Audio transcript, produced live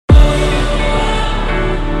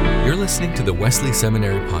listening to the Wesley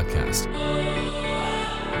Seminary Podcast.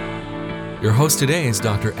 Your host today is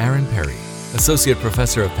Dr. Aaron Perry, Associate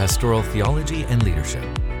Professor of Pastoral Theology and Leadership.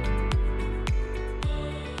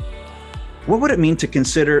 What would it mean to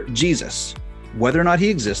consider Jesus, whether or not he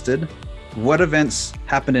existed, what events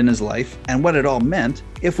happened in his life, and what it all meant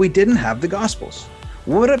if we didn't have the Gospels?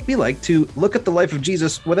 What would it be like to look at the life of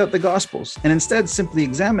Jesus without the Gospels and instead simply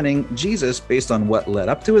examining Jesus based on what led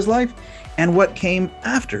up to his life and what came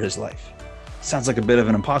after his life? Sounds like a bit of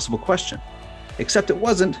an impossible question, except it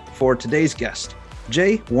wasn't for today's guest.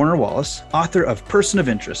 J. Warner Wallace, author of Person of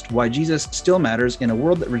Interest, Why Jesus Still Matters in a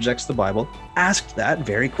World That Rejects the Bible, asked that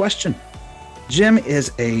very question. Jim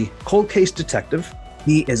is a cold case detective.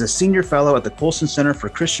 He is a senior fellow at the Colson Center for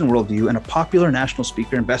Christian Worldview and a popular national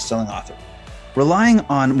speaker and best-selling author. Relying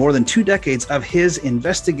on more than 2 decades of his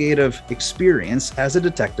investigative experience as a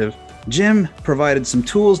detective, Jim provided some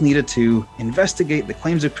tools needed to investigate the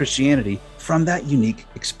claims of Christianity from that unique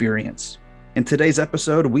experience. In today's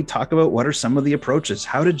episode, we talk about what are some of the approaches.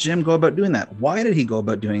 How did Jim go about doing that? Why did he go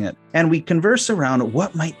about doing it? And we converse around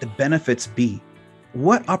what might the benefits be.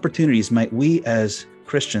 What opportunities might we as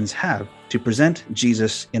Christians have to present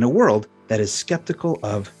Jesus in a world that is skeptical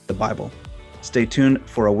of the Bible? Stay tuned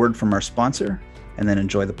for a word from our sponsor, and then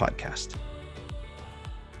enjoy the podcast.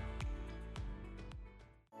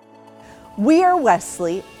 We are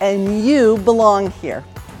Wesley, and you belong here.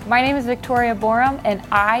 My name is Victoria Borum, and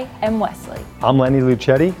I am Wesley. I'm Lenny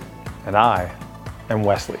Lucetti, and I am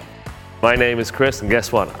Wesley. My name is Chris, and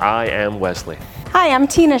guess what? I am Wesley. Hi, I'm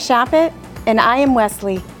Tina Shappett, and I am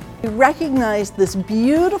Wesley. We recognize this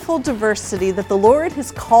beautiful diversity that the Lord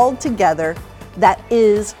has called together that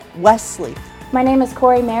is Wesley. My name is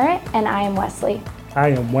Corey Merritt, and I am Wesley. I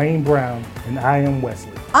am Wayne Brown, and I am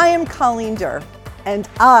Wesley. I am Colleen Durr, and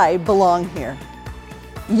I belong here.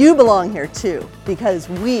 You belong here too, because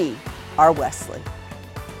we are Wesley.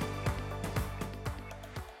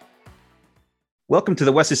 Welcome to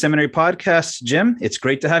the Wesley Seminary Podcast. Jim, it's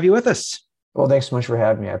great to have you with us. Well, thanks so much for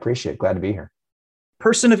having me. I appreciate it. Glad to be here.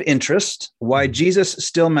 Person of Interest, Why Jesus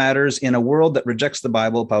Still Matters in a World That Rejects the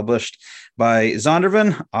Bible, published by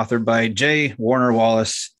Zondervan, authored by J. Warner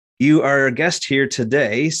Wallace. You are a guest here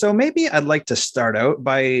today, so maybe I'd like to start out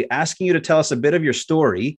by asking you to tell us a bit of your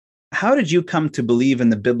story. How did you come to believe in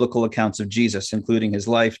the biblical accounts of Jesus, including his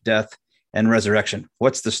life, death, and resurrection?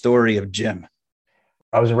 What's the story of Jim?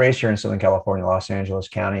 I was raised here in Southern California, Los Angeles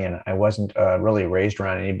County, and I wasn't really raised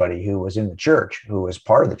around anybody who was in the church, who was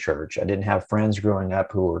part of the church. I didn't have friends growing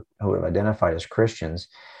up who were identified as Christians,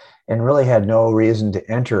 and really had no reason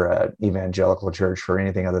to enter an evangelical church for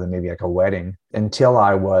anything other than maybe like a wedding. Until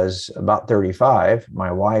I was about 35,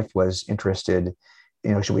 my wife was interested,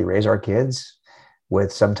 should we raise our kids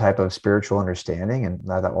with some type of spiritual understanding? And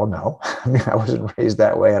I thought, well, no. I mean, I wasn't raised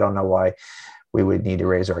that way. I don't know why we would need to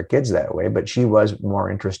raise our kids that way, but she was more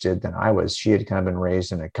interested than I was. She had kind of been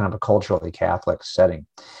raised in a kind of a culturally Catholic setting.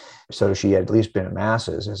 So she had at least been at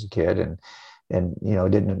masses as a kid and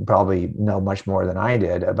didn't probably know much more than I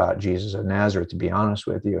did about Jesus of Nazareth, to be honest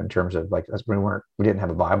with you, in terms of like, we didn't have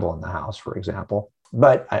a Bible in the house, for example,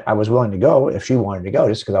 but I was willing to go if she wanted to go,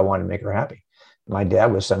 just because I wanted to make her happy. My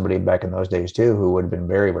dad was somebody back in those days too, who would have been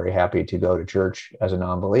very, very happy to go to church as a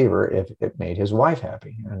non-believer if it made his wife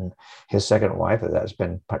happy. And his second wife, that's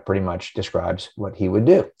been pretty much describes what he would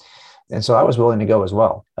do. And so I was willing to go as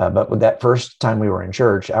well. But with that first time we were in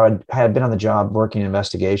church, I had been on the job working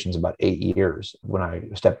investigations about 8 years when I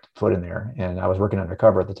stepped foot in there. And I was working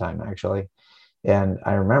undercover at the time, actually. And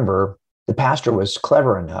I remember the pastor was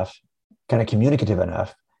clever enough, kind of communicative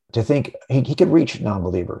enough, to think he could reach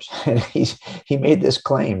non-believers. And he made this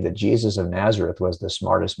claim that Jesus of Nazareth was the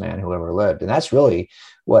smartest man who ever lived. And that's really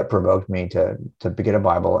what provoked me to get a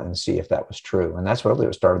Bible and see if that was true. And that's what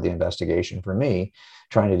really started the investigation for me,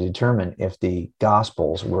 trying to determine if the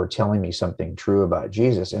Gospels were telling me something true about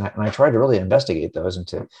Jesus. And I tried to really investigate those and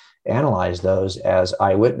to analyze those as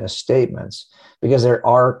eyewitness statements, because there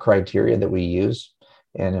are criteria that we use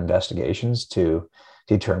in investigations to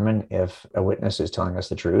determine if a witness is telling us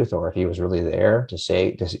the truth or if he was really there to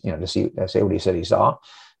say what he said he saw.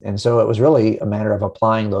 And so it was really a matter of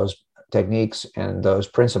applying those techniques and those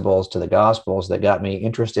principles to the Gospels that got me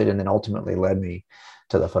interested and then ultimately led me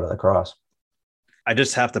to the foot of the cross. I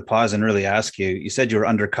just have to pause and really ask you, you said you were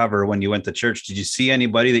undercover when you went to church. Did you see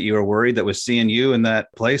anybody that you were worried that was seeing you in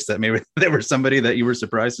that place, that maybe there was somebody that you were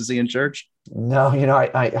surprised to see in church? No,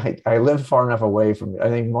 I live far enough away from, I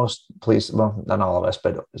think most police, well, not all of us,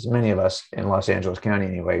 but as many of us in Los Angeles County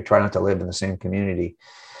anyway, try not to live in the same community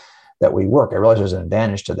that we work. I realize there's an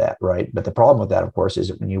advantage to that, right? But the problem with that, of course, is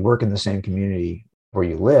that when you work in the same community, where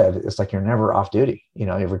you live, it's like you're never off duty.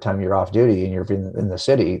 Every time you're off duty and you're in the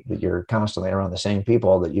city, that you're constantly around the same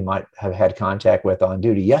people that you might have had contact with on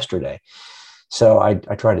duty yesterday. So I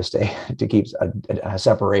try to keep a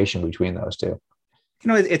separation between those two.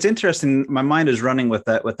 It's interesting. My mind is running with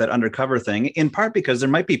that undercover thing, in part because there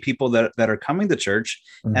might be people that are coming to church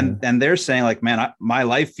and they're saying like, man, my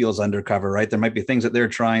life feels undercover, right? There might be things that they're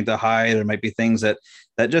trying to hide. There might be things that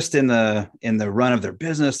just in the run of their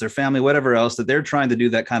business, their family, whatever else, that they're trying to do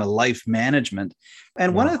that kind of life management.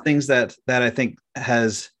 And one of the things that I think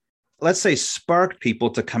has, let's say, sparked people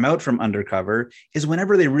to come out from undercover is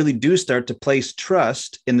whenever they really do start to place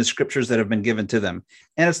trust in the scriptures that have been given to them.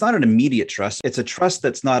 And it's not an immediate trust. It's a trust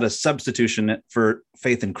that's not a substitution for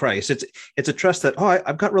faith in Christ. It's a trust that,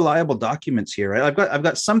 I've got reliable documents here, right? I've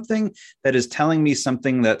got something that is telling me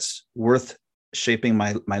something that's worth shaping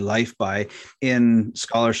my life by. In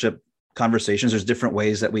scholarship conversations, there's different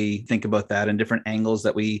ways that we think about that and different angles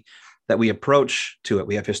that we approach to it.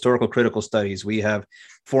 We have historical critical studies. We have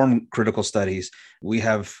form critical studies. We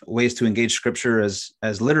have ways to engage scripture as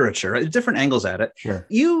literature, right? Different angles at it. Sure.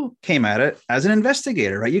 You came at it as an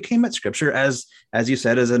investigator, right? You came at scripture as you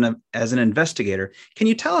said, as an investigator. Can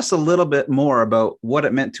you tell us a little bit more about what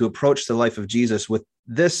it meant to approach the life of Jesus with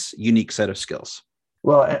this unique set of skills?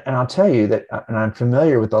 Well, and I'll tell you that, and I'm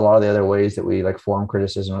familiar with a lot of the other ways that we, like form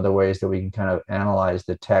criticism, other ways that we can kind of analyze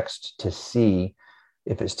the text to see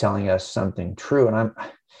if it's telling us something true. And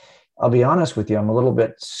I'll be honest with you, I'm a little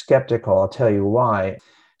bit skeptical. I'll tell you why.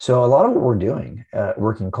 So a lot of what we're doing,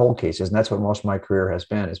 working cold cases, and that's what most of my career has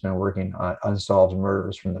been working on unsolved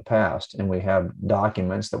murders from the past. And we have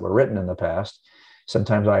documents that were written in the past.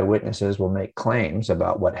 Sometimes eyewitnesses will make claims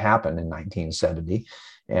about what happened in 1970.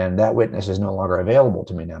 And that witness is no longer available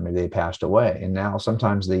to me now. Maybe they passed away. And now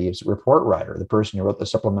sometimes the report writer, the person who wrote the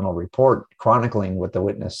supplemental report chronicling what the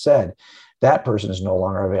witness said, that person is no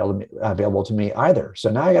longer available to me either. So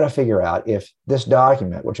now I got to figure out if this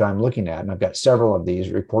document, which I'm looking at, and I've got several of these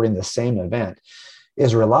reporting the same event,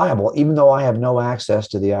 is reliable, even though I have no access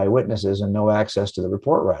to the eyewitnesses and no access to the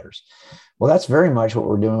report writers. Well, that's very much what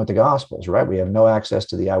we're doing with the Gospels, right? We have no access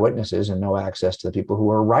to the eyewitnesses and no access to the people who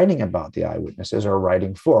are writing about the eyewitnesses or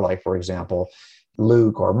writing for, like, for example,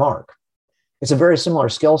 Luke or Mark. It's a very similar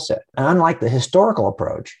skill set. And unlike the historical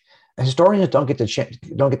approach, historians don't get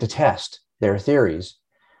to test their theories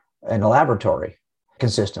in a laboratory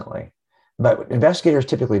consistently. But what investigators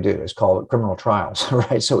typically do is called criminal trials,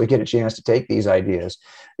 right? So we get a chance to take these ideas,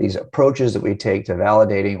 these approaches that we take to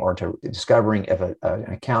validating or to discovering if an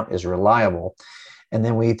account is reliable, and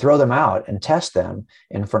then we throw them out and test them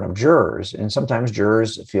in front of jurors. And sometimes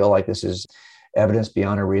jurors feel like this is evidence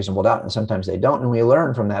beyond a reasonable doubt, and sometimes they don't. And we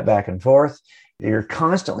learn from that back and forth. You're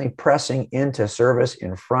constantly pressing into service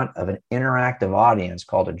in front of an interactive audience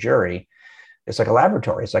called a jury. It's like a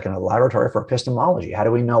laboratory. It's like a laboratory for epistemology. How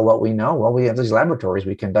do we know what we know? Well, we have these laboratories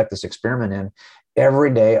we conduct this experiment in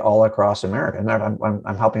every day all across America. And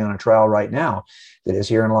I'm helping on a trial right now that is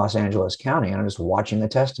here in Los Angeles County. And I'm just watching the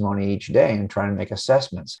testimony each day and trying to make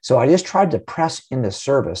assessments. So I just tried to press into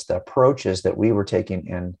service the approaches that we were taking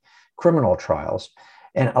in criminal trials.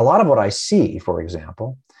 And a lot of what I see, for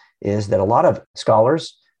example, is that a lot of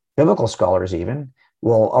scholars, biblical scholars even,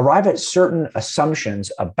 will arrive at certain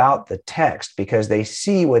assumptions about the text because they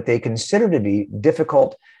see what they consider to be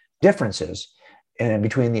difficult differences in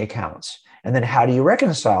between the accounts. And then how do you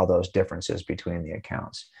reconcile those differences between the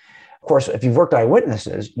accounts? Of course, if you've worked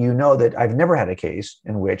eyewitnesses, you know that I've never had a case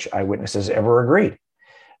in which eyewitnesses ever agreed.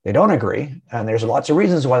 They don't agree, and there's lots of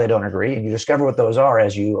reasons why they don't agree, and you discover what those are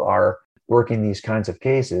as you are working these kinds of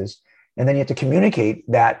cases, and then you have to communicate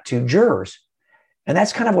that to jurors. And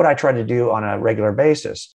that's kind of what I try to do on a regular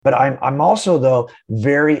basis. But I'm also, though,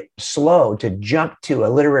 very slow to jump to a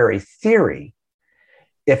literary theory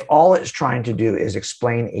if all it's trying to do is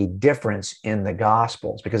explain a difference in the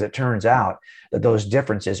Gospels, because it turns out that those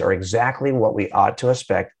differences are exactly what we ought to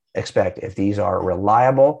expect if these are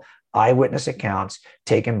reliable eyewitness accounts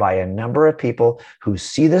taken by a number of people who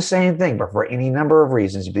see the same thing, but for any number of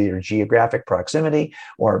reasons, be it geographic proximity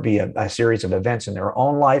or be a series of events in their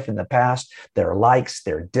own life in the past, their likes,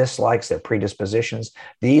 their dislikes, their predispositions.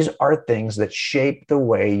 These are things that shape the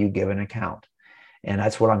way you give an account. And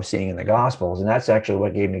that's what I'm seeing in the Gospels. And that's actually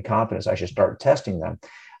what gave me confidence I should start testing them.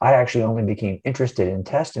 I actually only became interested in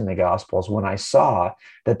testing the Gospels when I saw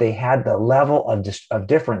that they had the level of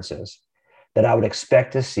differences that I would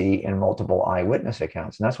expect to see in multiple eyewitness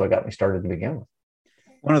accounts. And that's what got me started to begin with.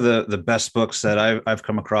 One of the best books that I've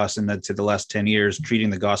come across in the last 10 years, treating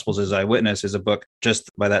the Gospels as eyewitness, is a book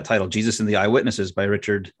just by that title, Jesus and the Eyewitnesses by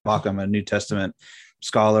Richard Bauckham, a New Testament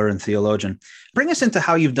scholar and theologian. Bring us into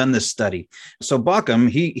how you've done this study. So Bauckham,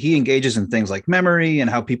 he engages in things like memory and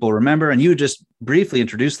how people remember, and you just briefly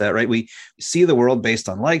introduced that, right? We see the world based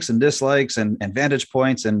on likes and dislikes and vantage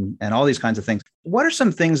points and all these kinds of things. What are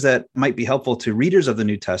some things that might be helpful to readers of the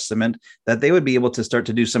New Testament that they would be able to start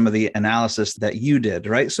to do some of the analysis that you did,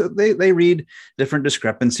 right? So they read different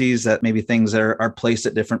discrepancies, that maybe things are placed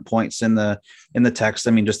at different points in the text.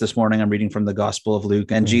 I mean, just this morning, I'm reading from the Gospel of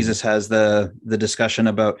Luke, and Jesus has the discussion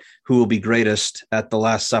about who will be greatest at the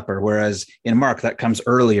Last Supper, whereas in Mark, that comes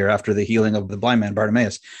earlier after the healing of the blind man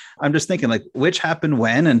Bartimaeus. I'm just thinking, like, which happened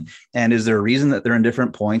when, and is there a reason that they're in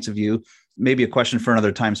different points of view? Maybe a question for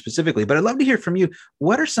another time specifically, but I'd love to hear from you.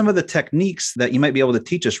 What are some of the techniques that you might be able to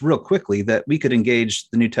teach us real quickly that we could engage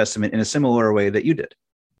the New Testament in a similar way that you did?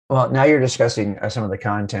 Well, now you're discussing some of the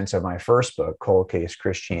contents of my first book, Cold Case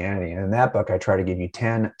Christianity. And in that book, I try to give you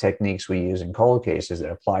 10 techniques we use in cold cases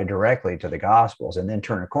that apply directly to the Gospels, and then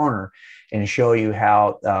turn a corner and show you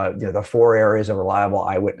how the 4 areas of reliable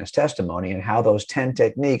eyewitness testimony and how those 10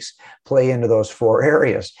 techniques play into those 4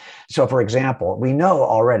 areas. So, for example, we know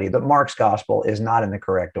already that Mark's Gospel is not in the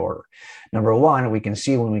correct order. Number one, we can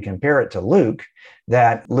see when we compare it to Luke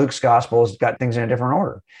that Luke's Gospel has got things in a different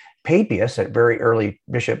order. Papias, a very early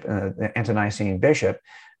bishop, the Ante-Nicene bishop,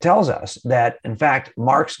 tells us that, in fact,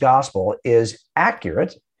 Mark's gospel is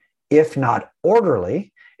accurate, if not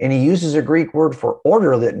orderly. And he uses a Greek word for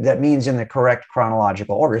order that means in the correct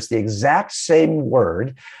chronological order. It's the exact same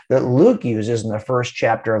word that Luke uses in the first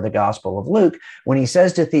chapter of the Gospel of Luke when he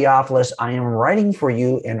says to Theophilus, I am writing for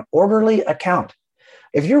you an orderly account.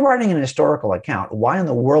 If you're writing an historical account, why in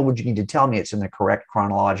the world would you need to tell me it's in the correct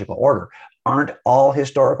chronological order? Aren't all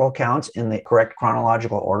historical accounts in the correct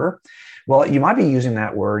chronological order? Well, you might be using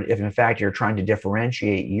that word if, in fact, you're trying to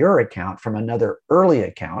differentiate your account from another early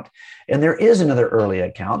account. And there is another early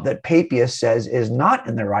account that Papias says is not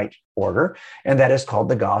in the right order, and that is called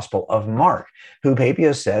the Gospel of Mark, who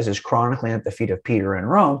Papias says is chronicling at the feet of Peter in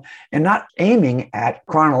Rome and not aiming at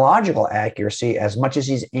chronological accuracy as much as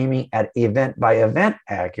he's aiming at event-by-event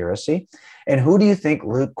accuracy. And who do you think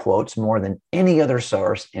Luke quotes more than any other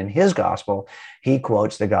source in his gospel? He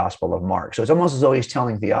quotes the Gospel of Mark. So it's almost as though he's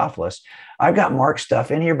telling Theophilus, I've got Mark's stuff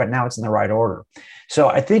in here, but now it's in the right order. So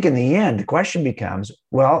I think in the end, the question becomes,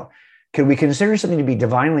 well, could we consider something to be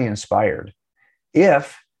divinely inspired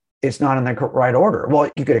if it's not in the right order?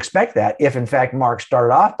 Well, you could expect that if, in fact, Mark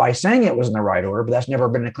started off by saying it was in the right order, but that's never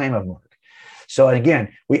been a claim of Mark. So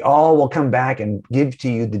again, we all will come back and give to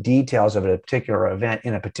you the details of a particular event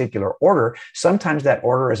in a particular order. Sometimes that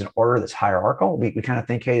order is an order that's hierarchical. We kind of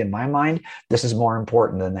think, hey, in my mind, this is more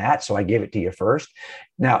important than that, so I gave it to you first.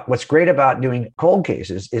 Now, what's great about doing cold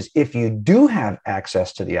cases is if you do have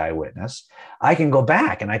access to the eyewitness, I can go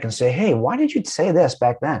back and I can say, hey, why did you say this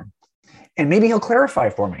back then? And maybe he'll clarify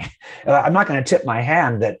for me. I'm not going to tip my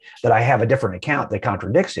hand that I have a different account that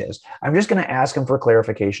contradicts his. I'm just going to ask him for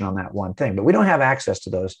clarification on that one thing. But we don't have access to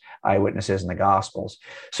those eyewitnesses in the Gospels.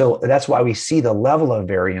 So that's why we see the level of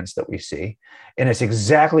variance that we see. And it's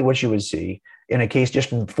exactly what you would see in a case just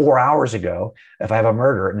from 4 hours ago. If I have a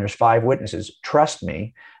murder and there's 5 witnesses, trust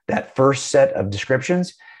me, that first set of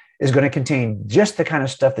descriptions is going to contain just the kind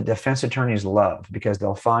of stuff that defense attorneys love, because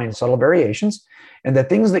they'll find subtle variations. And the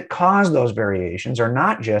things that cause those variations are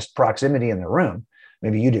not just proximity in the room.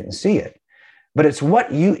 Maybe you didn't see it, but it's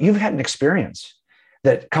what you've had an experience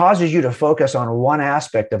that causes you to focus on one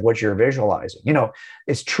aspect of what you're visualizing. You know,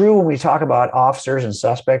 it's true when we talk about officers and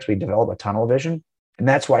suspects, we develop a tunnel vision. And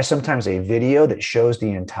that's why sometimes a video that shows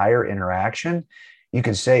the entire interaction, you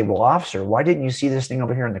can say, well, officer, why didn't you see this thing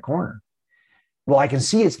over here in the corner? Well, I can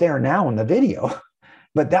see it's there now in the video,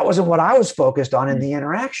 but that wasn't what I was focused on in the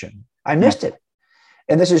interaction. I missed it.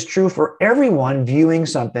 And this is true for everyone viewing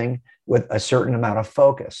something with a certain amount of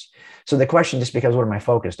focus. So the question just becomes, what am I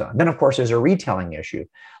focused on? Then, of course, there's a retelling issue.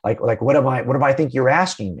 Like what do I think you're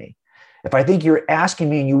asking me? If I think you're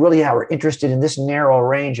asking me and you really are interested in this narrow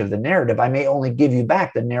range of the narrative, I may only give you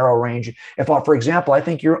back the narrow range. If, for example, I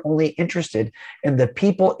think you're only interested in the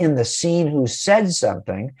people in the scene who said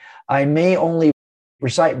something, I may only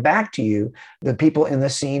recite back to you the people in the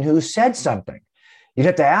scene who said something. You'd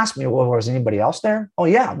have to ask me, well, was anybody else there? Oh,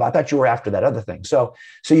 yeah, but I thought you were after that other thing. So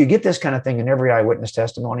you get this kind of thing in every eyewitness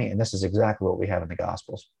testimony, and this is exactly what we have in the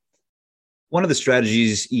Gospels. One of the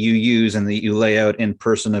strategies you use and that you lay out in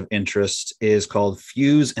Person of Interest is called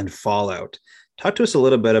fuse and fallout. Talk to us a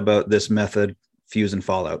little bit about this method, fuse and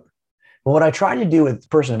fallout. Well, what I try to do with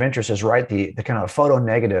Person of Interest is write the kind of photo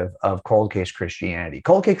negative of Cold Case Christianity.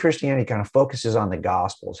 Cold Case Christianity kind of focuses on the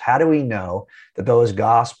Gospels. How do we know that those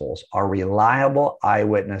Gospels are reliable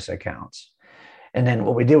eyewitness accounts? And then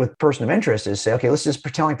what we did with person of interest is say, okay, let's just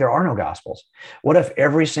pretend like there are no gospels. What if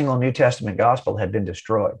every single New Testament gospel had been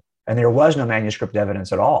destroyed and there was no manuscript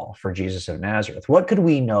evidence at all for Jesus of Nazareth? What could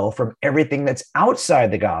we know from everything that's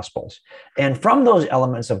outside the gospels? And from those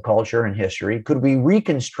elements of culture and history, could we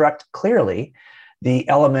reconstruct clearly the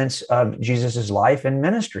elements of Jesus's life and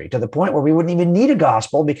ministry to the point where we wouldn't even need a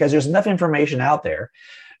gospel because there's enough information out there,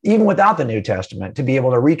 even without the New Testament, to be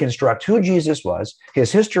able to reconstruct who Jesus was,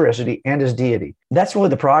 his historicity, and his deity? That's really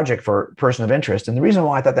the project for person of interest. And the reason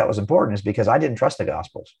why I thought that was important is because I didn't trust the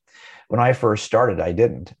Gospels. When I first started, I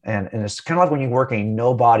didn't. And it's kind of like when you work a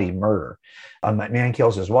no-body murder. A man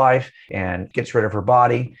kills his wife and gets rid of her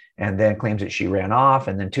body and then claims that she ran off.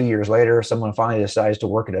 And then 2 years later, someone finally decides to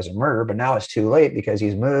work it as a murder, but now it's too late because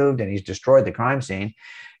he's moved and he's destroyed the crime scene.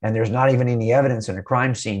 And there's not even any evidence in a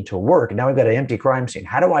crime scene to work. And now we've got an empty crime scene.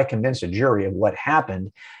 How do I convince a jury of what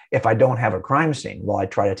happened if I don't have a crime scene? Well, I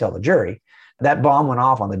try to tell the jury that bomb went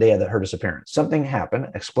off on the day of her disappearance. Something happened,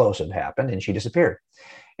 explosive happened, and she disappeared.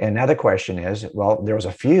 And now the question is, well, there was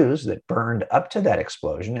a fuse that burned up to that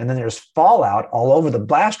explosion, and then there's fallout all over the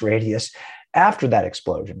blast radius after that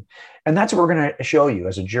explosion. And that's what we're going to show you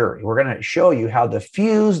as a jury. We're going to show you how the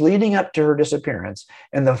fuse leading up to her disappearance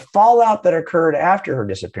and the fallout that occurred after her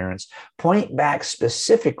disappearance point back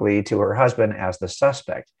specifically to her husband as the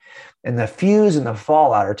suspect. And the fuse and the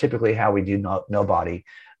fallout are typically how we do no-body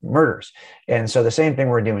murders. And so the same thing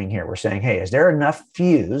we're doing here. We're saying, hey, is there enough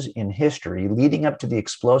fuse in history leading up to the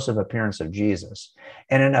explosive appearance of Jesus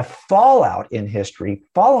and enough fallout in history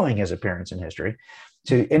following his appearance in history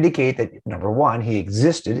to indicate that, number one, he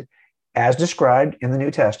existed as described in the New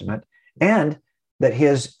Testament, and that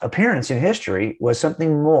his appearance in history was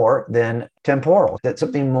something more than temporal, that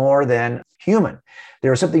something more than human.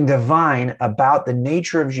 There was something divine about the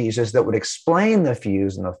nature of Jesus that would explain the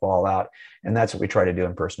fuse and the fallout, and that's what we try to do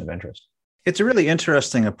in Person of Interest. It's a really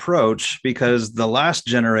interesting approach because the last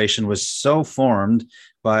generation was so formed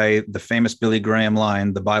by the famous Billy Graham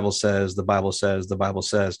line, the Bible says, the Bible says, the Bible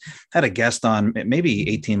says. I had a guest on maybe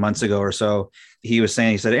 18 months ago or so. He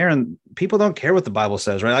said, Aaron, people don't care what the Bible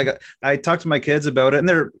says, right? I talked to my kids about it,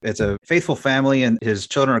 and it's a faithful family, and his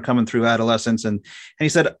children are coming through adolescence. And he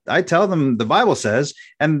said, I tell them the Bible says,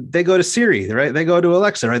 and they go to Siri, right? They go to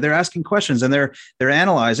Alexa, right? They're asking questions and they're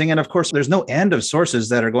analyzing. And of course, there's no end of sources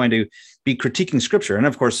that are going to be critiquing Scripture. And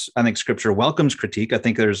of course, I think Scripture welcomes critique. I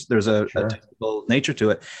think there's a technical nature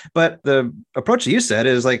to it. But the approach that you said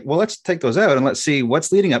is like, well, let's take those out and let's see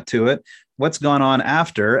what's leading up to it, what's gone on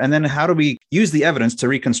after, and then how do we use the evidence to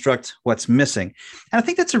reconstruct what's missing? And I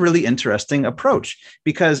think that's a really interesting approach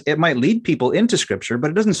because it might lead people into Scripture,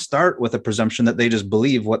 but it doesn't start with a presumption that they just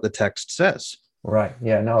believe what the text says. Right.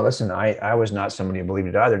 Yeah. No, listen, I was not somebody who believed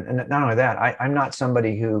it either. And not only that, I'm not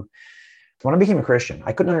somebody who, when I became a Christian,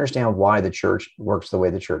 I couldn't understand why the church works the way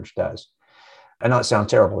the church does. I know it sounds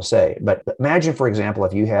terrible to say, but imagine, for example,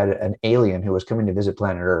 if you had an alien who was coming to visit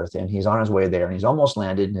planet Earth and he's on his way there and he's almost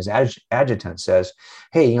landed and his adjutant says,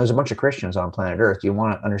 hey, there's a bunch of Christians on planet Earth. Do you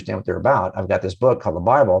want to understand what they're about? I've got this book called the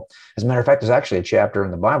Bible. As a matter of fact, there's actually a chapter in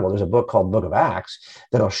the Bible. There's a book called Book of Acts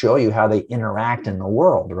that'll show you how they interact in the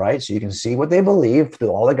world, right? So you can see what they believe through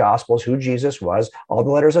all the Gospels, who Jesus was, all the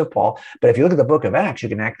letters of Paul. But if you look at the Book of Acts, you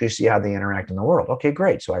can actually see how they interact in the world. Okay,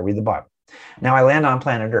 great. So I read the Bible. Now I land on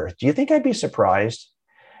planet Earth. Do you think I'd be surprised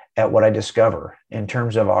at what I discover in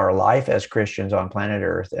terms of our life as Christians on planet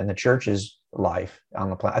Earth and the church's life on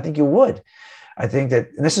the planet? I think you would. I think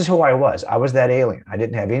that, and this is who I was. I was that alien. I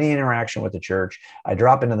didn't have any interaction with the church. I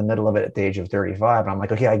drop into the middle of it at the age of 35. And I'm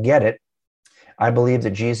like, okay, I get it. I believe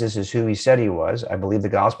that Jesus is who he said he was. I believe the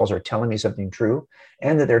Gospels are telling me something true,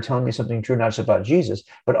 and that they're telling me something true, not just about Jesus,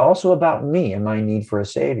 but also about me and my need for a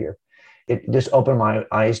Savior. It just opened my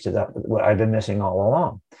eyes to what I've been missing all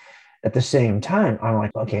along. At the same time, I'm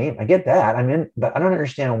like, okay, I get that. I'm in, but I don't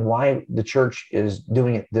understand why the church is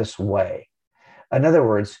doing it this way. In other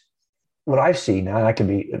words, what I see now, and I can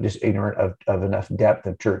be just ignorant of enough depth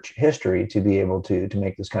of church history to be able to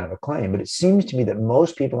make this kind of a claim, but it seems to me that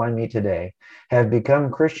most people I meet today have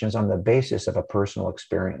become Christians on the basis of a personal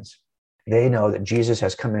experience. They know that Jesus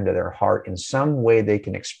has come into their heart in some way they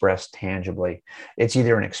can express tangibly. It's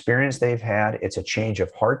either an experience they've had, it's a change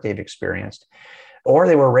of heart they've experienced, or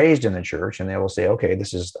they were raised in the church and they will say, okay,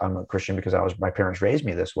 I'm a Christian because my parents raised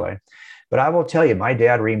me this way. But I will tell you, my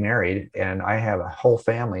dad remarried, and I have a whole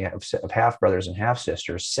family of half brothers and half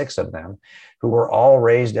sisters, 6 of them, who were all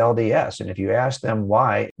raised LDS. And if you ask them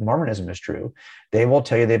why Mormonism is true, they will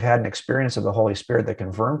tell you they've had an experience of the Holy Spirit that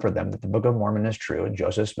confirmed for them that the Book of Mormon is true and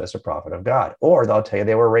Joseph Smith's a prophet of God. Or they'll tell you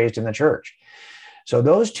they were raised in the church. So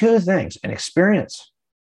those two things, an experience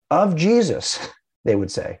of Jesus, they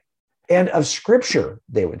would say, and of Scripture,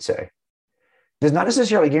 they would say, does not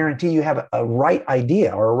necessarily guarantee you have a right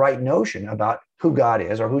idea or a right notion about who God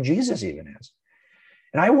is or who Jesus even is.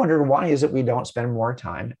 And I wondered, why is it we don't spend more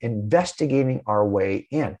time investigating our way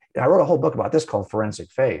in? And I wrote a whole book about this called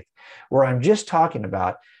Forensic Faith, where I'm just talking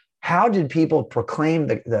about how did people proclaim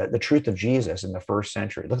the truth of Jesus in the first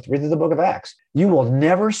century? Read through the book of Acts. You will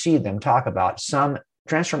never see them talk about some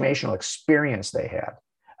transformational experience they had,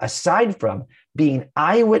 aside from being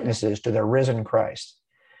eyewitnesses to the risen Christ.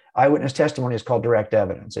 Eyewitness testimony is called direct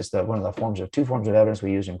evidence. It's one of the two forms of evidence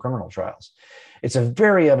we use in criminal trials. It's a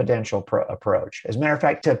very evidential approach. As a matter of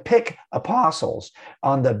fact, to pick apostles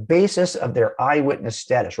on the basis of their eyewitness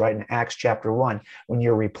status, right in Acts chapter 1, when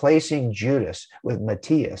you're replacing Judas with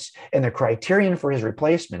Matthias, and the criterion for his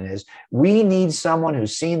replacement is we need someone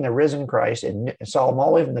who's seen the risen Christ and saw him all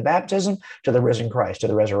the way from the baptism to the risen Christ, to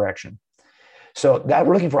the resurrection. So that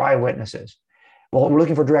we're looking for eyewitnesses. Well, we're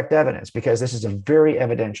looking for direct evidence because this is a very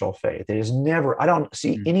evidential faith. It is never, I don't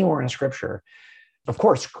see anywhere in Scripture. Of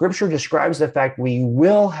course, Scripture describes the fact we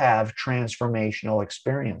will have transformational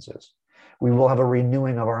experiences. We will have a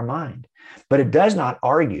renewing of our mind. But it does not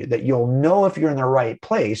argue that you'll know if you're in the right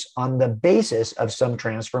place on the basis of some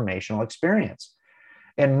transformational experience.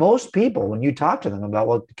 And most people, when you talk to them about,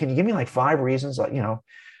 well, can you give me like 5 reasons,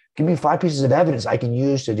 give me 5 pieces of evidence I can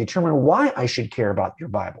use to determine why I should care about your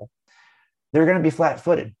Bible? They're going to be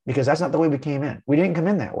flat-footed because that's not the way we came in. We didn't come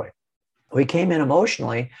in that way. We came in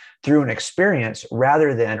emotionally through an experience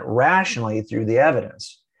rather than rationally through the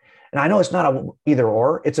evidence. And I know it's not a either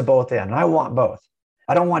or, it's a both and. And I want both.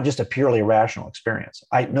 I don't want just a purely rational experience.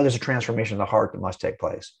 I know there's a transformation of the heart that must take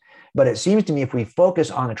place. But it seems to me if we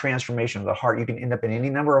focus on the transformation of the heart, you can end up in any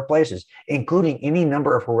number of places, including any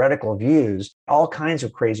number of heretical views, all kinds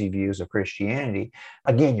of crazy views of Christianity.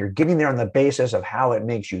 Again, you're getting there on the basis of how it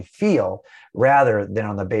makes you feel rather than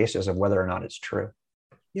on the basis of whether or not it's true.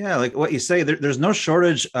 Yeah, like what you say, there's no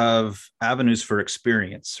shortage of avenues for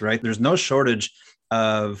experience, right? There's no shortage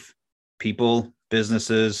of people,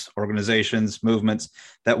 businesses, organizations, movements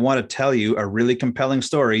that want to tell you a really compelling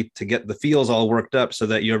story to get the feels all worked up so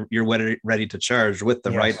that you're ready to charge with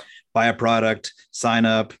the right, buy a product, sign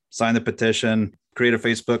up, sign the petition, create a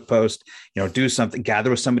Facebook post, do something, gather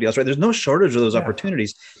with somebody else, right? There's no shortage of those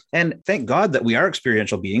opportunities. And thank God that we are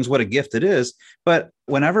experiential beings. What a gift it is. But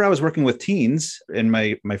whenever I was working with teens in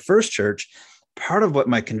my first church, part of what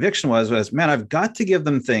my conviction was, man, I've got to give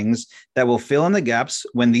them things that will fill in the gaps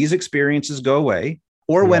when these experiences go away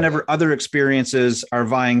or whenever other experiences are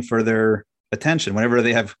vying for their attention, whenever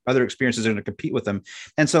they have other experiences that are going to compete with them.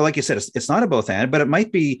 And so, like you said, it's not a both and, but there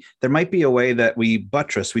might be a way that we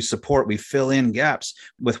buttress, we support, we fill in gaps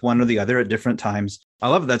with one or the other at different times. I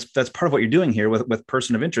love that's part of what you're doing here with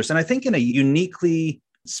Person of Interest. And I think in a uniquely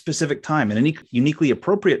specific time and a uniquely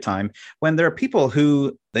appropriate time when there are people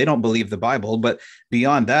who they don't believe the Bible, but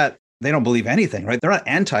beyond that, they don't believe anything, right? They're not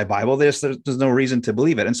anti-Bible. There's no reason to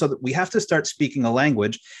believe it. And so we have to start speaking a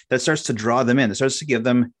language that starts to draw them in, that starts to give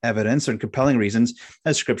them evidence and compelling reasons,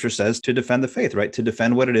 as Scripture says, to defend the faith, right? To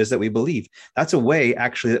defend what it is that we believe. That's a way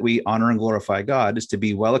actually that we honor and glorify God, is to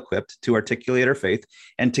be well-equipped to articulate our faith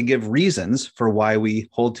and to give reasons for why we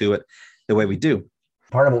hold to it the way we do.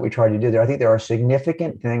 Part of what we try to do there, I think there are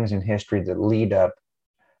significant things in history that lead up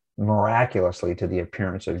miraculously to the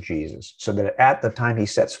appearance of Jesus, so that at the time he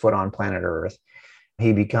sets foot on planet Earth,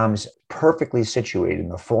 he becomes perfectly situated in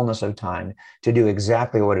the fullness of time to do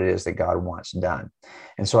exactly what it is that God wants done.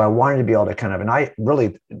 And so I wanted to be able to and I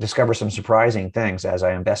really discovered some surprising things as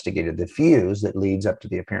I investigated the fuse that leads up to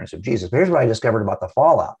the appearance of Jesus. But here's what I discovered about the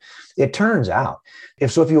fallout. It turns out,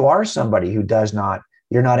 if you are somebody who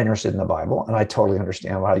you're not interested in the Bible, and I totally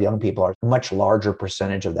understand why young people are a much larger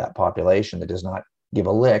percentage of that population that does not give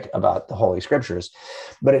a lick about the Holy Scriptures.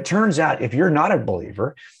 But it turns out if you're not a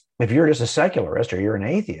believer, if you're just a secularist or you're an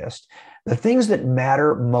atheist, the things that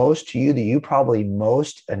matter most to you, that you probably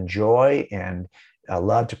most enjoy and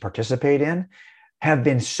love to participate in, have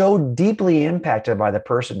been so deeply impacted by the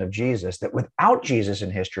person of Jesus that without Jesus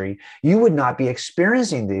in history, you would not be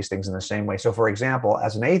experiencing these things in the same way. So for example,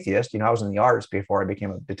 as an atheist, I was in the arts before I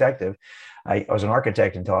became a detective. I was an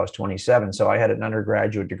architect until I was 27. So I had an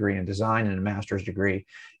undergraduate degree in design and a master's degree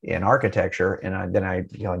in architecture. And then I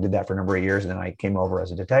did that for a number of years. And then I came over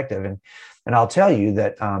as a detective. And I'll tell you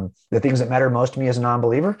that the things that matter most to me as a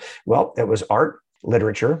non-believer, well, it was art,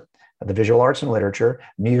 literature, the visual arts and literature,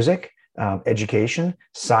 music, education,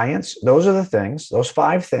 science. Those are the things. Those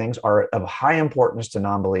 5 things are of high importance to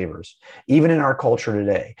non-believers, even in our culture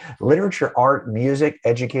today. Literature, art, music,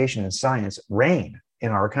 education, and science reign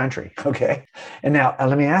in our country. Okay. And now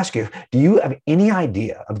let me ask you, do you have any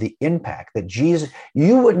idea of the impact that Jesus,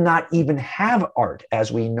 you would not even have art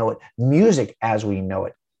as we know it, music as we know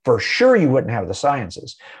it. For sure, you wouldn't have the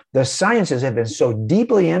sciences. The sciences have been so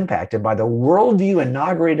deeply impacted by the worldview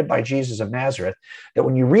inaugurated by Jesus of Nazareth that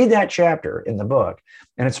when you read that chapter in the book,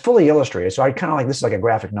 and it's fully illustrated, so I kind of like, this is like a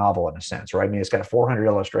graphic novel in a sense, right? I mean, it's got 400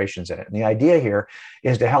 illustrations in it. And the idea here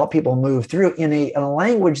is to help people move through in a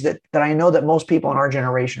language that I know that most people in our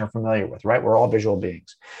generation are familiar with, right? We're all visual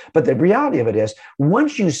beings. But the reality of it is,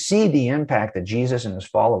 once you see the impact that Jesus and his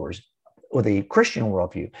followers with a Christian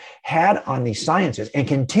worldview had on the sciences and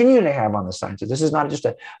continue to have on the sciences. This is not just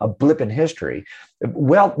a blip in history.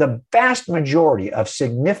 Well, the vast majority of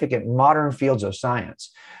significant modern fields of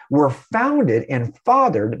science were founded and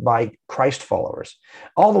fathered by Christ followers,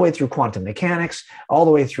 all the way through quantum mechanics, all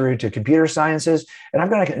the way through to computer sciences. And I've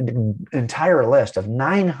got an entire list of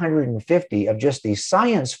 950 of just these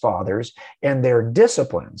science fathers and their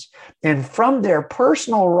disciplines. And from their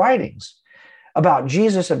personal writings about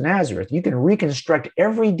Jesus of Nazareth, you can reconstruct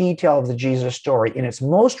every detail of the Jesus story in its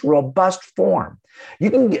most robust form. You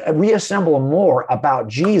can reassemble more about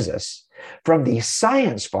Jesus from the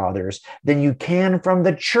science fathers than you can from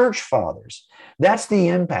the church fathers. That's the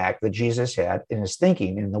impact that Jesus had in his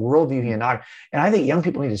thinking, in the worldview he inaugurated. And I think young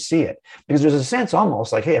people need to see it, because there's a sense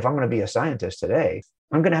almost like, hey, if I'm going to be a scientist today,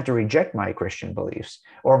 I'm going to have to reject my Christian beliefs,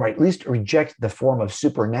 or at least reject the form of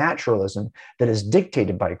supernaturalism that is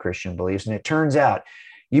dictated by Christian beliefs. And it turns out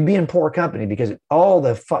you'd be in poor company, because all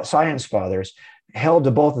the science fathers held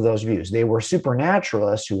to both of those views. They were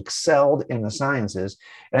supernaturalists who excelled in the sciences.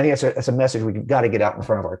 And I think that's a message we've got to get out in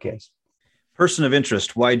front of our kids. Person of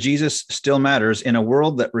Interest, Why Jesus Still Matters in a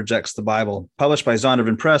World That Rejects the Bible, published by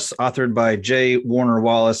Zondervan Press, authored by J. Warner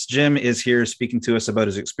Wallace. Jim is here speaking to us about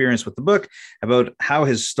his experience with the book, about how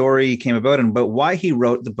his story came about, and about why he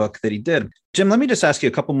wrote the book that he did. Jim, let me just ask you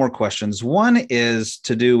a couple more questions. One is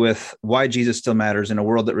to do with why Jesus still matters in a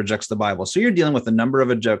world that rejects the Bible. So you're dealing with a number of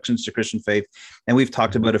objections to Christian faith, and we've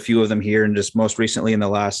talked about a few of them here, and just most recently in the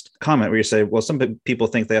last comment where you say, well, some people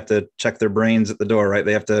think they have to check their brains at the door, right?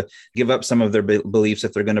 They have to give up some of their beliefs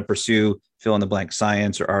if they're going to pursue fill in the blank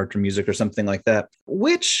science or art or music or something like that.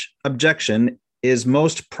 Which objection is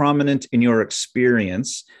most prominent in your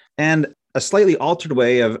experience? And a slightly altered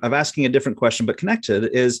way of asking a different question, but connected,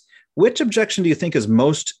 is which objection do you think is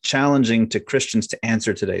most challenging to Christians to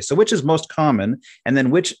answer today? So which is most common, and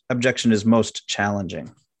then which objection is most challenging?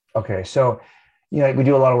 Okay, so we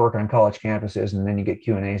do a lot of work on college campuses, and then you get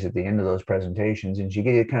Q&As at the end of those presentations, and you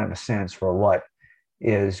get kind of a sense for what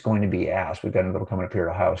is going to be asked. We've got another coming up here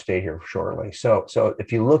at Ohio State here shortly. So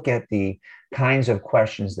if you look at the kinds of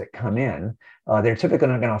questions that come in, they're typically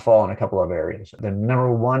going to fall in a couple of areas. The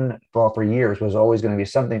number one for years was always going to be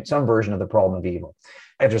some version of the problem of evil.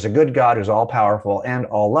 If there's a good God who's all powerful and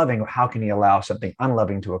all loving, how can he allow something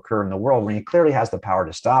unloving to occur in the world when he clearly has the power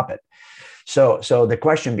to stop it? So the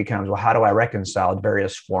question becomes, well, how do I reconcile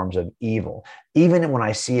various forms of evil? Even when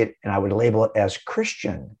I see it, and I would label it as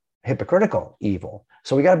Christian, hypocritical evil.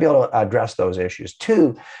 So we got to be able to address those issues.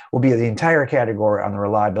 Two will be the entire category on the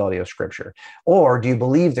reliability of Scripture. Or do you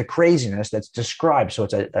believe the craziness that's described? So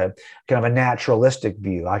it's a kind of a naturalistic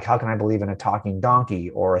view. Like, how can I believe in a talking donkey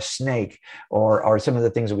or a snake or some of the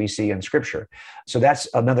things that we see in Scripture? So that's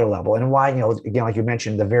another level. And why, again, like you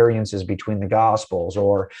mentioned, the variances between the Gospels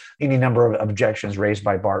or any number of objections raised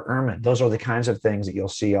by Bart Ehrman. Those are the kinds of things that you'll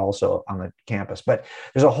see also on the campus. But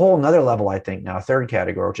there's a whole nother level, I think, now, a third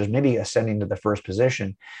category, which is maybe ascending to the first position.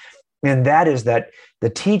 And that is that the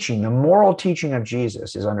teaching, the moral teaching of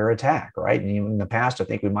Jesus is under attack, right? And even in the past, I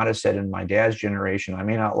think we might have said in my dad's generation, I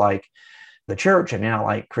may not like the church, I may not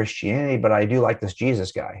like Christianity, but I do like this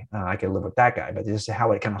Jesus guy. I can live with that guy, but this is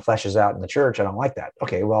how it kind of fleshes out in the church. I don't like that.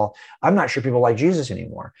 Okay, well, I'm not sure people like Jesus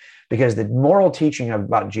anymore, because the moral teaching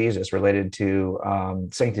about Jesus related to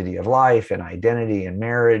sanctity of life and identity and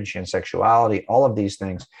marriage and sexuality, all of these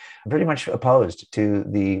things, are pretty much opposed to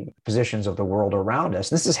the positions of the world around us.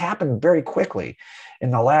 This has happened very quickly. In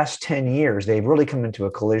the last 10 years, they've really come into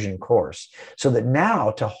a collision course, so that now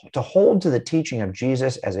to hold to the teaching of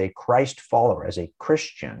Jesus as a Christ follower, as a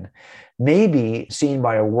Christian, may be seen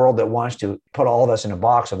by a world that wants to put all of us in a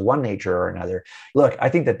box of one nature or another. Look, I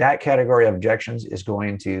think that category of objections is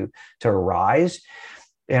going to rise.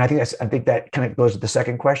 And I think that kind of goes to the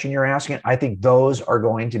second question you're asking. I think those are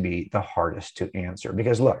going to be the hardest to answer,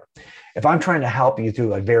 because look, if I'm trying to help you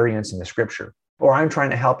through a variance in the Scripture, or I'm trying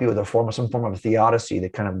to help you with some form of theodicy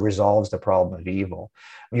that kind of resolves the problem of evil.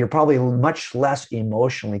 You're probably much less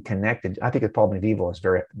emotionally connected. I think the problem of evil is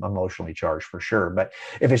very emotionally charged for sure. But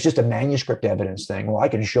if it's just a manuscript evidence thing, well, I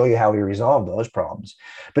can show you how we resolve those problems.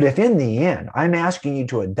 But if in the end, I'm asking you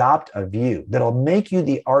to adopt a view that'll make you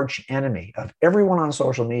the arch enemy of everyone on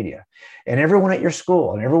social media and everyone at your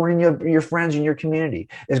school and everyone in your friends in your community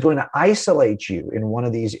is going to isolate you in one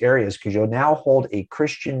of these areas because you'll now hold a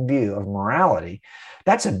Christian view of morality,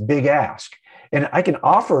 that's a big ask. And I can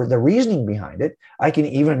offer the reasoning behind it. I can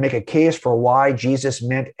even make a case for why Jesus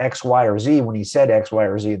meant X, Y, or Z when he said X, Y,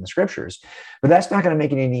 or Z in the scriptures. But that's not going to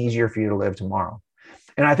make it any easier for you to live tomorrow.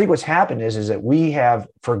 And I think what's happened is that we have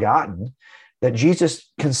forgotten that Jesus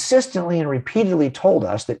consistently and repeatedly told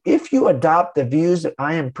us that if you adopt the views that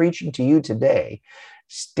I am preaching to you today,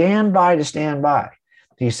 stand by to stand by.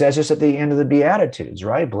 He says this at the end of the Beatitudes,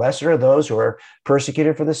 right? Blessed are those who are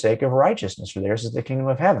persecuted for the sake of righteousness, for theirs is the kingdom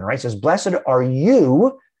of heaven, right? It says, blessed are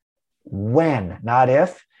you when, not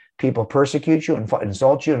if, people persecute you and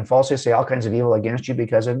insult you and falsely say all kinds of evil against you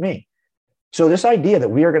because of me. So this idea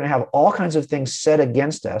that we are going to have all kinds of things said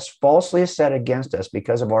against us, falsely said against us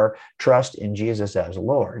because of our trust in Jesus as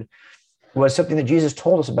Lord, was something that Jesus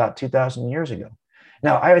told us about 2,000 years ago.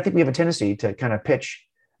 Now, I think we have a tendency to kind of pitch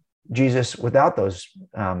Jesus without those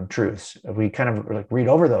truths. We kind of like read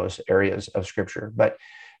over those areas of scripture.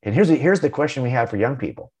 And here's the question we have for young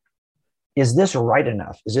people. Is this right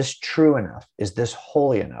enough? Is this true enough? Is this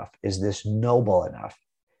holy enough? Is this noble enough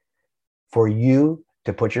for you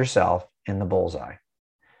to put yourself in the bullseye?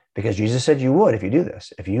 Because Jesus said you would if you do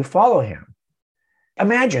this, if you follow him.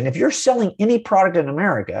 Imagine if you're selling any product in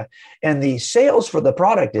America and the sales for the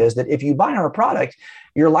product is that if you buy our product,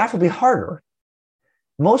 your life will be harder.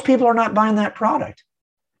 Most people are not buying that product.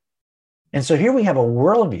 And so here we have a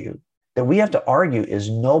worldview that we have to argue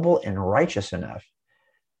is noble and righteous enough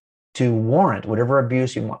to warrant whatever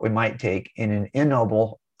abuse we might take in an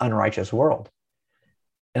ignoble, unrighteous world.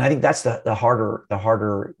 And I think that's the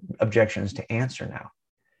harder objections to answer now.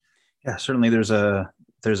 Yeah, certainly there's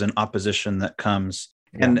an opposition that comes.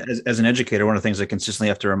 Yeah. And as an educator, one of the things I consistently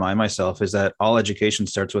have to remind myself is that all education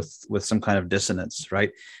starts with some kind of dissonance,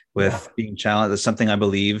 right? With being challenged that something I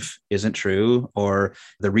believe isn't true, or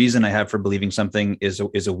the reason I have for believing something is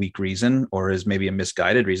a weak reason, or is maybe a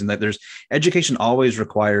misguided reason. That there's education always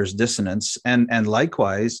requires dissonance, and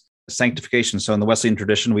likewise sanctification. So in the Wesleyan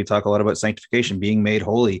tradition, we talk a lot about sanctification, being made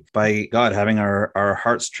holy by God, having our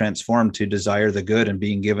hearts transformed to desire the good and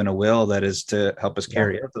being given a will that is to help us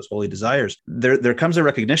carry out those holy desires. There comes a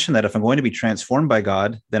recognition that if I'm going to be transformed by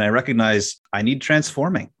God, then I recognize I need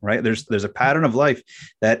transforming, right? There's a pattern of life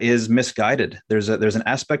that is misguided. There's an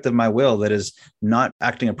aspect of my will that is not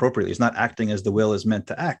acting appropriately. It's not acting as the will is meant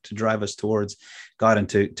to act, to drive us towards God and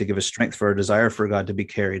to give us strength for our desire for God to be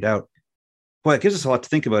carried out. Well, it gives us a lot to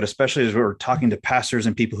think about, especially as we're talking to pastors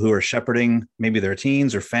and people who are shepherding maybe their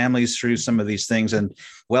teens or families through some of these things and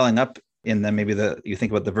welling up in them. Maybe you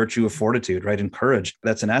think about the virtue of fortitude, right? And courage.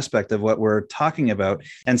 That's an aspect of what we're talking about.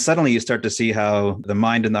 And suddenly you start to see how the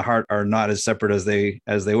mind and the heart are not as separate as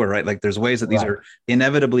they were, right? Like there's ways that these are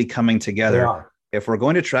inevitably coming together. If we're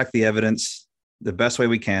going to track the evidence the best way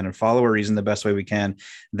we can and follow a reason the best way we can,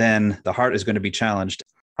 then the heart is going to be challenged.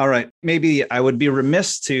 All right, maybe I would be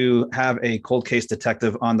remiss to have a cold case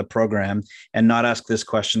detective on the program and not ask this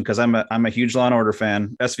question, because I'm a huge Law and Order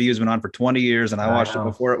fan. SVU has been on for 20 years, and I watched it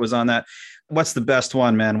before it was on that. What's the best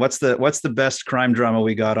one, man? What's the best crime drama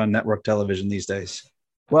we got on network television these days?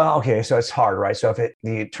 Well, okay, so it's hard, right? So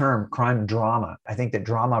the term crime drama, I think that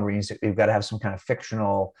drama means that you've got to have some kind of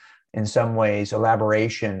fictional, in some ways,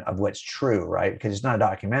 elaboration of what's true, right? Because it's not a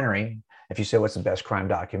documentary. If you say what's the best crime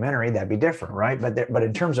documentary, that'd be different, right? But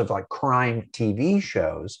in terms of like crime TV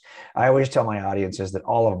shows, I always tell my audiences that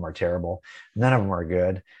all of them are terrible. None of them are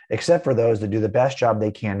good, except for those that do the best job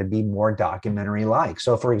they can to be more documentary-like.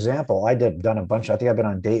 So, for example, done a bunch. I think I've been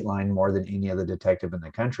on Dateline more than any other detective in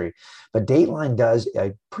the country. But Dateline does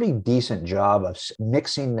a pretty decent job of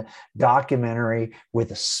mixing documentary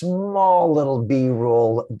with a small little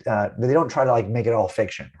B-roll. But they don't try to like make it all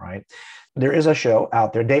fiction, right? There is a show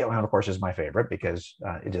out there. Dateline, of course, is my favorite because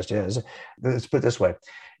it just is. Let's put it this way.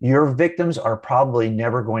 Your victims are probably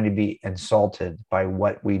never going to be insulted by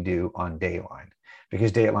what we do on Dateline,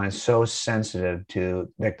 because Dateline is so sensitive to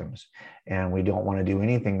victims. And we don't want to do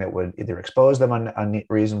anything that would either expose them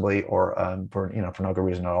unreasonably or for no good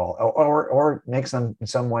reason at all, or makes them in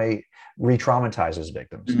some way re-traumatizes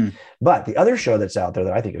victims. Mm-hmm. But the other show that's out there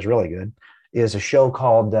that I think is really good is a show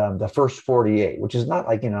called The First 48, which is not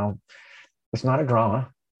like, it's not a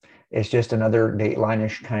drama, It's just another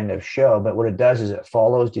Dateline-ish kind of show. But what it does is it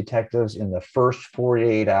follows detectives in the first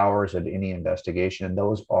 48 hours of any investigation. And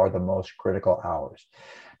those are the most critical hours.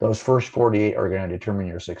 Those first 48 are going to determine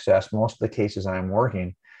your success. Most of the cases I'm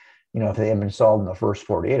working, if they had been solved in the first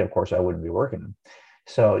 48, of course, I wouldn't be working them.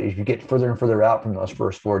 So if you get further and further out from those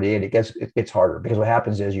first 48, it gets harder, because what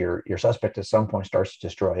happens is your suspect at some point starts to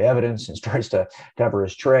destroy evidence and starts to cover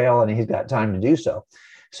his trail, and he's got time to do so.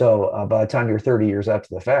 So by the time you're 30 years after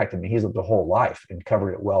the fact, he's lived a whole life and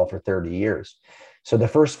covered it well for 30 years. So the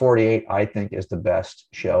first 48, I think, is the best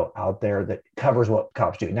show out there that covers what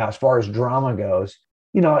cops do. Now, as far as drama goes,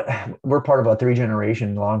 we're part of a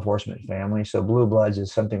 3-generation law enforcement family. So Blue Bloods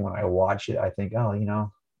is something, when I watch it, I think,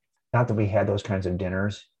 not that we had those kinds of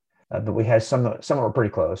dinners, but we had some were pretty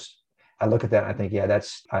close. I look at that and I think,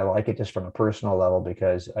 I like it just from a personal level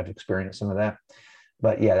because I've experienced some of that.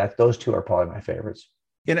 But yeah, those two are probably my favorites.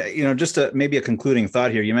 Just maybe a concluding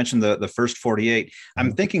thought here. You mentioned the first 48.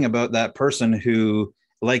 I'm thinking about that person who,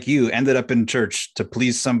 like you, ended up in church to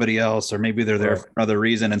please somebody else, or maybe they're there for another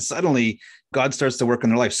reason. And suddenly God starts to work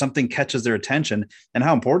in their life. Something catches their attention, and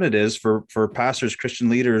how important it is for pastors, Christian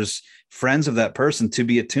leaders, friends of that person to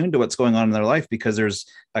be attuned to what's going on in their life, because there's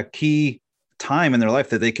a key time in their life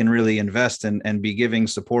that they can really invest in and be giving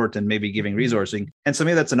support and maybe giving resourcing. And so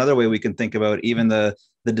maybe that's another way we can think about even the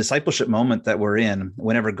discipleship moment that we're in.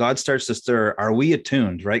 Whenever God starts to stir, are we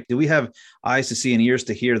attuned, right? Do we have eyes to see and ears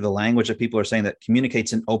to hear the language that people are saying that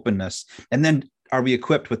communicates in openness? And then are we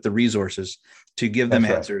equipped with the resources to give them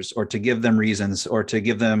answers, or to give them reasons, or to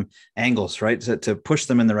give them angles, right? To push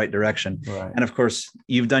them in the right direction. Right. And of course,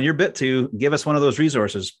 you've done your bit to give us one of those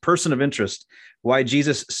resources, Person of Interest: Why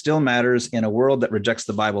Jesus Still Matters in a World That Rejects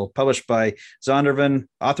the Bible, published by Zondervan,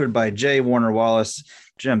 authored by J. Warner Wallace.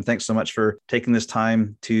 Jim, thanks so much for taking this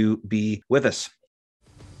time to be with us.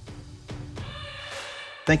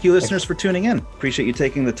 Thank you, listeners, for tuning in. Appreciate you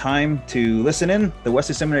taking the time to listen in. The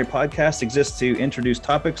Wesley Seminary podcast exists to introduce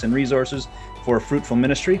topics and resources for fruitful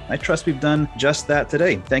ministry. I trust we've done just that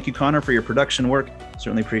today. Thank you, Connor, for your production work.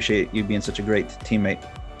 Certainly appreciate you being such a great teammate.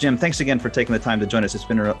 Jim, thanks again for taking the time to join us. It's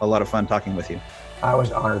been a lot of fun talking with you. I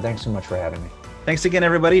was honored. Thanks so much for having me. Thanks again,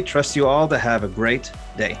 everybody. Trust you all to have a great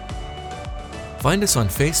day. Find us on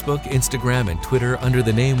Facebook, Instagram, and Twitter under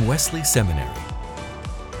the name Wesley Seminary.